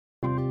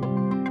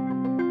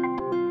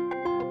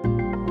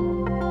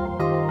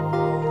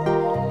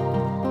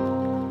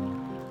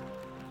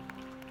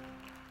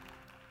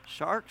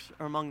Sharks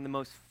are among the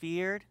most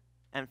feared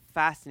and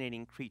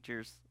fascinating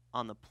creatures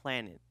on the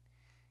planet.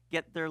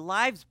 Yet their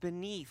lives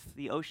beneath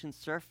the ocean's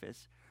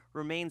surface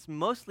remains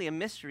mostly a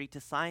mystery to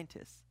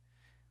scientists,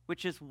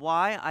 which is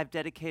why I've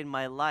dedicated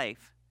my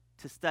life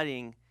to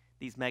studying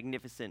these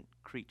magnificent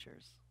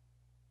creatures.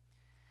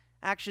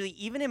 Actually,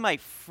 even in my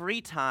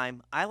free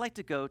time, I like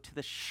to go to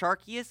the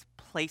sharkiest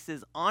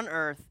places on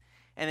Earth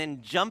and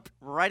then jump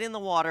right in the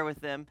water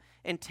with them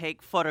and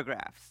take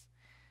photographs.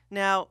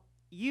 Now,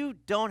 you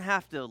don't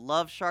have to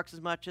love sharks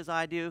as much as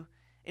I do.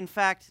 In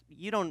fact,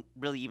 you don't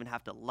really even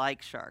have to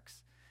like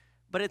sharks.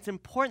 But it's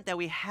important that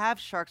we have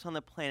sharks on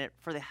the planet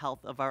for the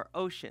health of our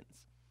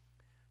oceans.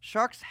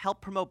 Sharks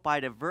help promote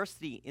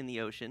biodiversity in the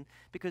ocean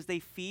because they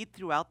feed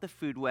throughout the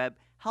food web,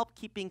 help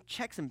keeping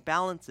checks and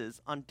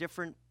balances on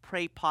different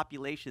prey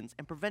populations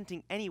and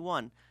preventing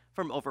anyone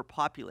from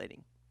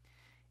overpopulating.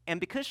 And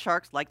because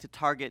sharks like to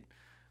target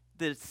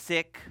the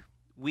sick,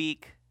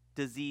 weak,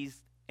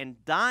 diseased,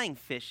 and dying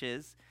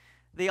fishes,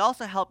 they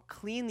also help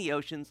clean the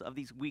oceans of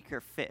these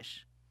weaker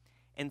fish.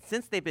 And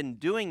since they've been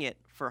doing it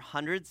for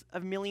hundreds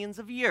of millions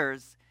of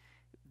years,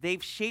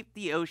 they've shaped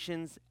the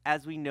oceans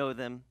as we know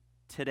them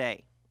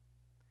today.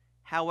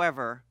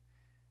 However,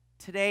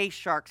 today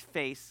sharks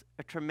face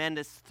a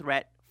tremendous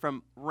threat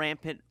from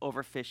rampant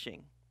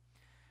overfishing.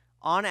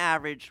 On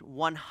average,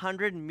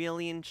 100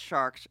 million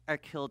sharks are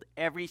killed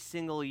every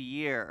single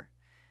year.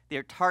 They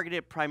are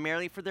targeted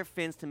primarily for their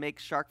fins to make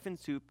shark fin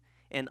soup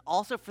and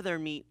also for their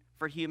meat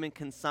for human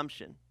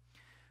consumption.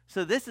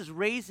 So this is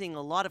raising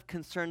a lot of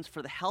concerns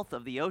for the health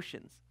of the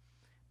oceans.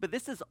 But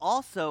this is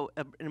also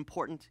an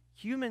important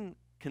human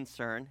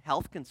concern,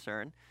 health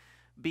concern,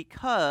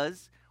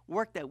 because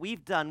work that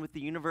we've done with the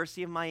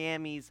University of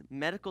Miami's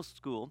medical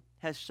school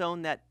has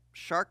shown that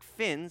shark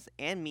fins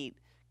and meat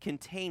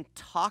contain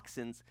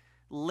toxins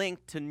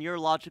linked to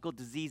neurological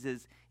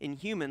diseases in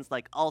humans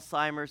like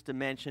Alzheimer's,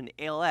 dementia, and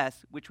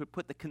ALS, which would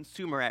put the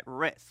consumer at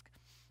risk.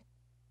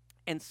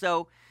 And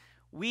so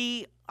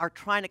we are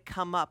trying to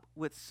come up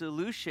with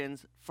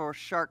solutions for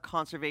shark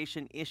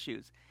conservation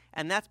issues,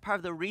 and that's part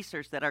of the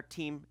research that our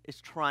team is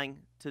trying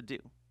to do.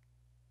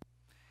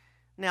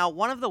 Now,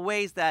 one of the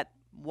ways that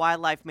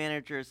wildlife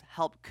managers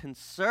help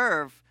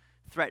conserve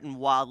threatened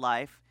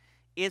wildlife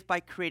is by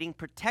creating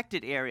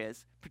protected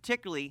areas,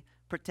 particularly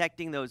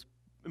protecting those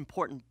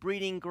important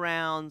breeding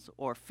grounds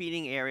or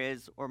feeding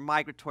areas or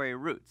migratory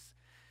routes.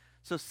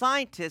 So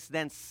scientists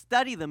then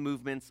study the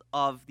movements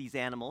of these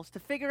animals to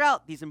figure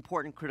out these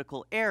important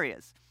critical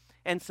areas.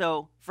 And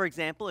so, for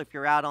example, if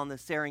you're out on the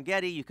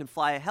Serengeti, you can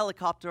fly a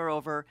helicopter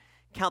over,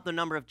 count the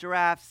number of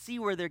giraffes, see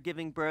where they're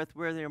giving birth,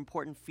 where their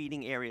important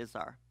feeding areas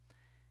are.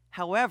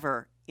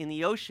 However, in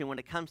the ocean, when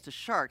it comes to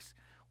sharks,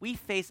 we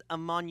face a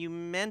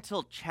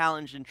monumental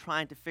challenge in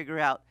trying to figure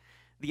out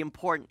the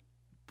important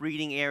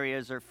breeding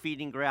areas or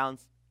feeding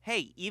grounds.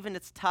 Hey, even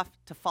it's tough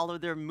to follow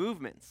their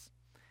movements.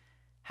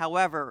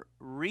 However,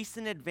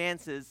 recent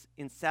advances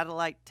in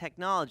satellite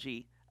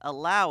technology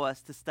allow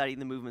us to study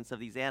the movements of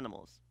these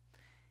animals.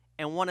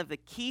 And one of the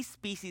key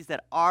species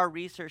that our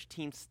research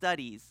team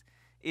studies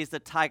is the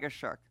tiger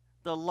shark,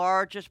 the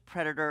largest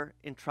predator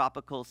in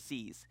tropical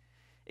seas.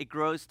 It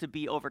grows to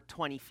be over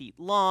 20 feet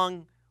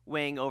long,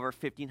 weighing over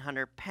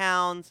 1,500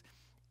 pounds,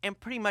 and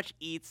pretty much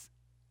eats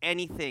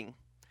anything.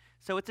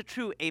 So it's a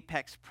true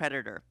apex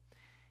predator.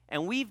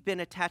 And we've been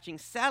attaching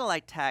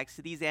satellite tags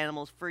to these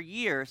animals for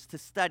years to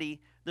study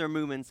their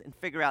movements and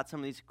figure out some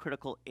of these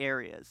critical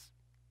areas.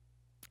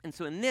 And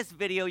so in this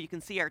video, you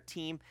can see our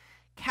team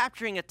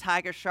capturing a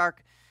tiger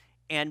shark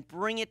and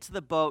bring it to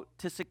the boat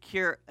to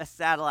secure a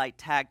satellite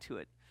tag to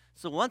it.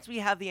 So once we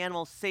have the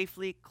animal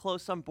safely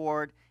close on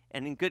board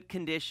and in good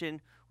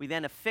condition, we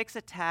then affix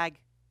a tag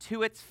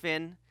to its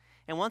fin.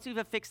 And once we've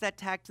affixed that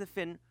tag to the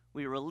fin,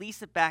 we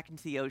release it back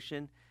into the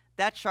ocean.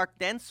 That shark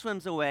then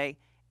swims away,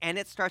 and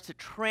it starts to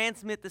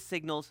transmit the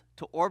signals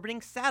to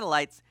orbiting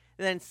satellites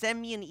and then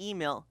send me an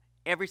email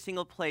every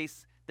single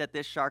place that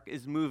this shark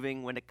is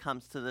moving when it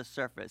comes to the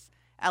surface,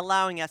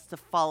 allowing us to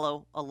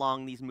follow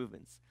along these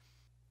movements.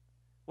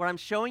 What I'm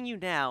showing you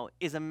now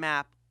is a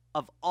map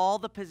of all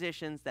the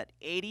positions that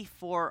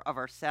 84 of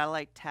our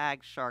satellite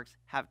tag sharks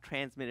have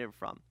transmitted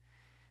from.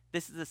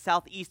 This is the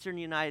southeastern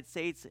United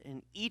States,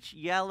 and each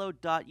yellow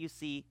dot you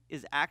see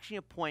is actually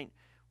a point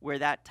where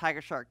that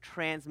tiger shark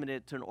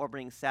transmitted to an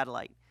orbiting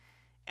satellite.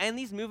 And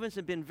these movements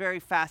have been very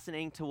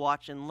fascinating to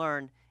watch and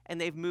learn, and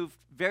they've moved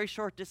very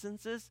short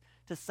distances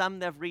to some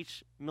that have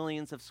reached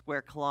millions of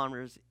square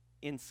kilometers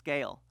in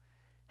scale.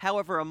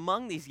 However,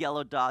 among these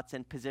yellow dots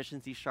and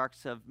positions these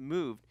sharks have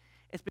moved,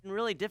 it's been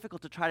really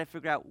difficult to try to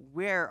figure out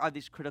where are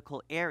these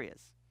critical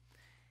areas.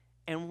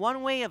 And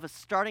one way of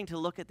starting to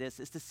look at this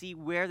is to see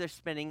where they're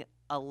spending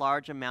a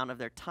large amount of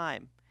their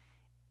time.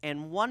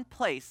 And one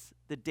place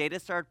the data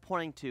started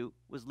pointing to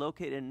was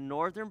located in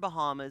northern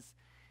Bahamas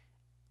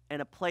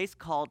in a place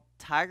called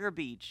Tiger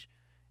Beach,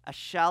 a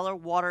shallow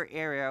water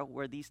area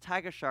where these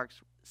tiger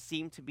sharks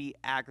seem to be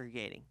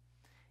aggregating.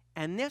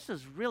 And this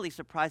was really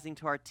surprising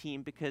to our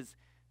team because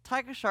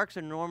tiger sharks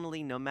are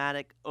normally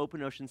nomadic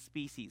open ocean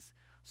species,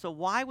 So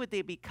why would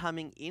they be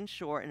coming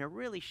inshore in a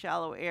really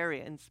shallow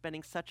area and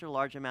spending such a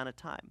large amount of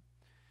time?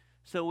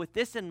 So with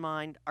this in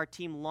mind, our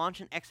team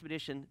launched an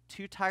expedition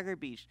to Tiger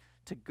Beach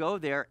to go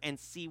there and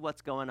see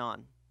what's going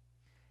on.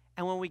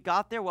 And when we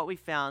got there, what we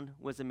found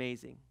was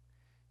amazing.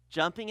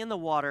 Jumping in the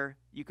water,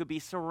 you could be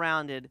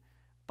surrounded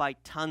by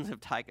tons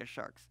of tiger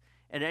sharks.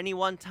 At any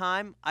one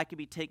time, I could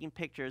be taking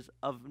pictures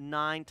of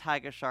 9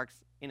 tiger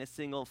sharks in a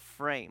single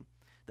frame.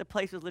 The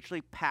place was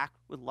literally packed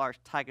with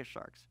large tiger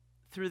sharks.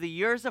 Through the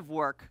years of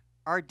work,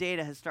 our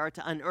data has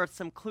started to unearth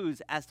some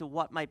clues as to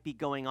what might be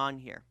going on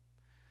here.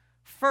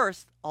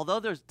 First, although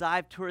there's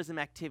dive tourism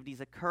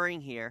activities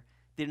occurring here,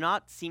 they do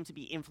not seem to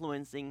be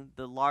influencing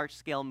the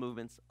large-scale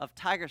movements of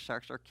tiger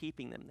sharks or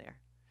keeping them there.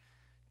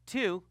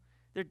 2,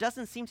 there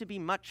doesn't seem to be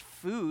much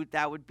food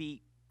that would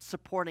be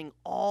supporting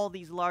all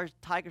these large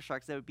tiger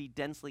sharks that would be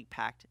densely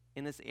packed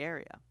in this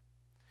area.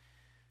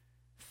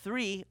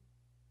 3,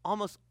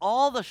 almost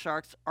all the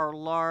sharks are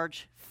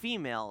large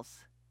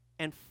females.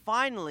 And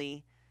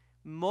finally,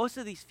 most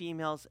of these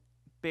females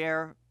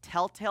bear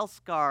telltale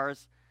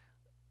scars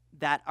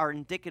that are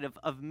indicative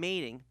of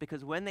mating,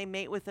 because when they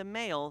mate with the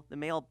male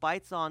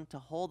bites on to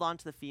hold on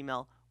to the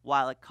female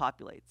while it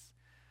copulates.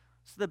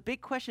 So the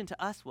big question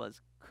to us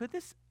was, could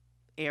this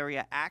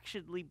area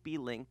actually be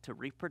linked to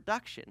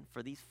reproduction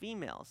for these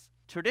females?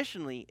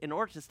 Traditionally, in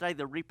order to study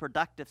the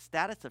reproductive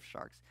status of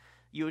sharks,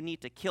 you would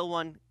need to kill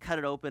one, cut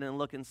it open, and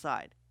look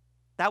inside.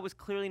 That was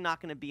clearly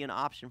not going to be an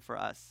option for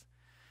us.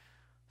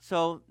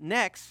 So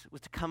next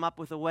was to come up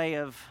with a way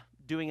of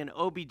doing an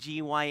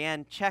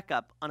OBGYN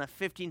checkup on a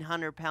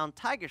 1,500-pound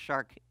tiger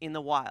shark in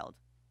the wild.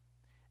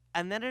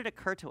 And then it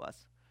occurred to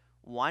us,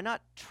 why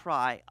not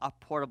try a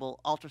portable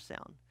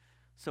ultrasound?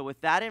 So with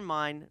that in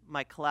mind,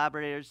 my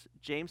collaborators,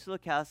 James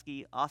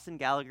Sulakowski, Austin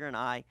Gallagher, and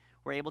I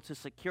were able to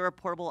secure a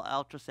portable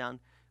ultrasound,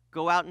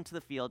 go out into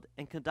the field,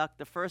 and conduct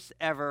the first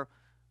ever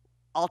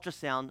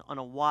ultrasound on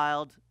a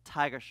wild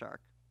tiger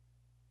shark.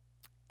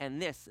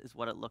 And this is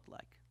what it looked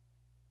like.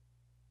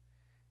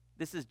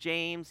 This is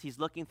James. He's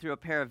looking through a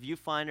pair of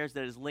viewfinders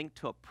that is linked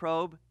to a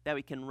probe that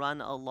we can run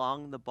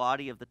along the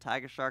body of the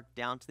tiger shark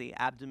down to the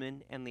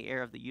abdomen and the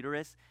area of the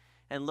uterus.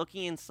 And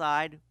looking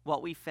inside,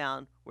 what we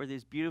found were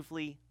these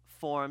beautifully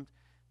formed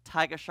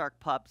tiger shark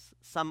pups,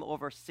 some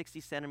over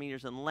 60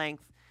 centimeters in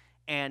length.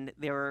 And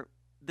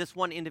this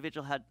one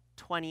individual had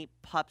 20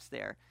 pups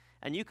there.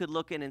 And you could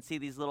look in and see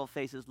these little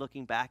faces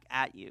looking back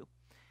at you.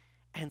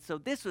 And so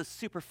this was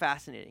super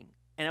fascinating.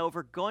 And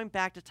over going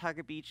back to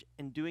Tiger Beach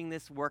and doing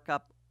this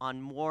workup on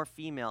more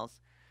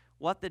females,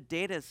 what the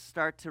data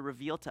start to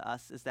reveal to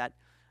us is that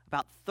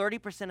about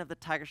 30% of the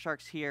tiger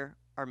sharks here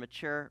are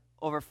mature,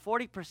 over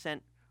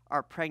 40%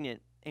 are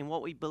pregnant, and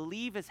what we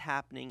believe is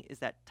happening is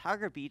that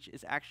Tiger Beach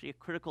is actually a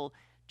critical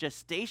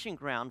gestation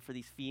ground for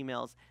these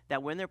females,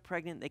 that when they're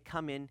pregnant, they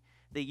come in,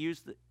 they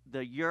use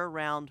the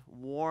year-round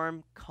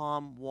warm,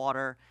 calm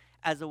water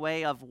as a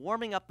way of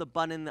warming up the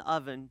bun in the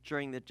oven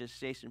during the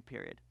gestation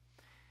period.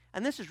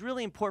 And this is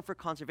really important for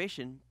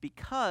conservation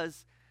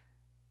because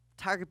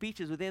Tiger Beach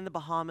is within the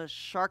Bahamas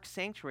Shark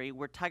Sanctuary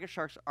where tiger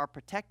sharks are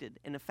protected.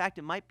 And in fact,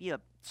 it might be a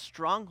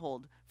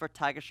stronghold for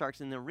tiger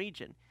sharks in the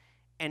region.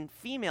 And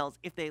females,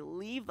 if they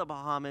leave the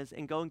Bahamas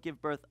and go and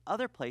give birth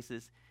other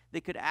places, they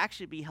could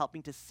actually be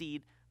helping to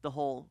seed the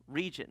whole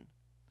region.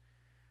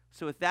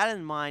 So with that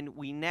in mind,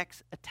 we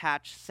next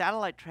attach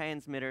satellite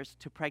transmitters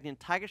to pregnant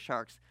tiger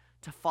sharks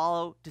to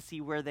follow to see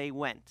where they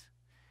went.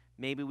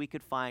 Maybe we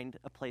could find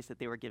a place that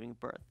they were giving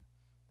birth.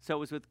 So it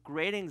was with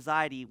great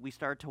anxiety we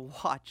started to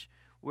watch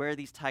where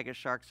these tiger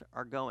sharks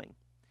are going.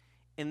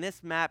 In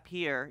this map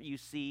here, you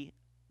see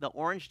the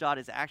orange dot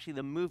is actually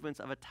the movements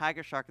of a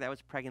tiger shark that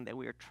was pregnant that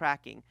we were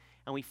tracking.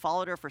 And we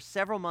followed her for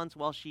several months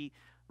while she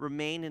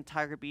remained in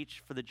Tiger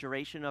Beach for the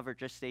duration of her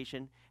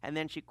gestation. And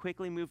then she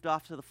quickly moved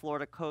off to the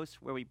Florida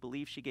coast where we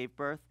believe she gave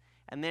birth.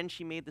 And then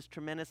she made this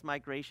tremendous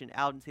migration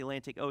out into the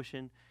Atlantic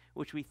Ocean,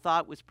 which we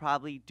thought was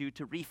probably due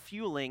to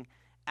refueling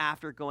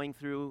after going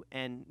through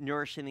and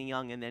nourishing the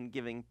young and then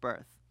giving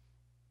birth.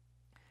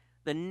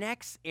 The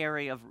next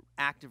area of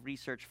active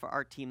research for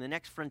our team, the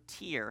next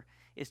frontier,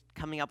 is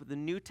coming up with a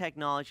new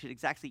technology to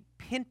exactly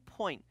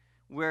pinpoint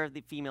where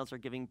the females are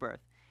giving birth.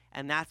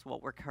 And that's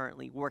what we're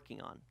currently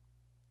working on.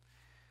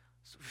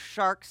 So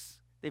sharks,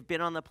 they've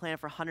been on the planet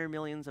for 100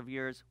 millions of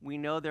years. We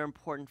know they're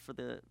important for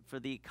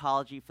the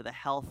ecology, for the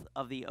health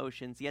of the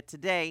oceans. Yet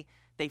today,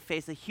 they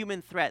face a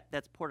human threat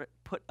that's put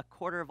a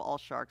quarter of all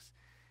sharks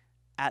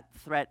at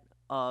threat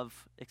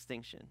of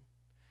extinction.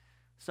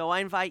 So I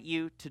invite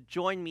you to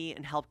join me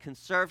and help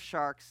conserve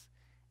sharks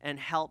and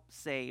help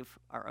save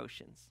our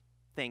oceans.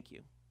 Thank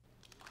you.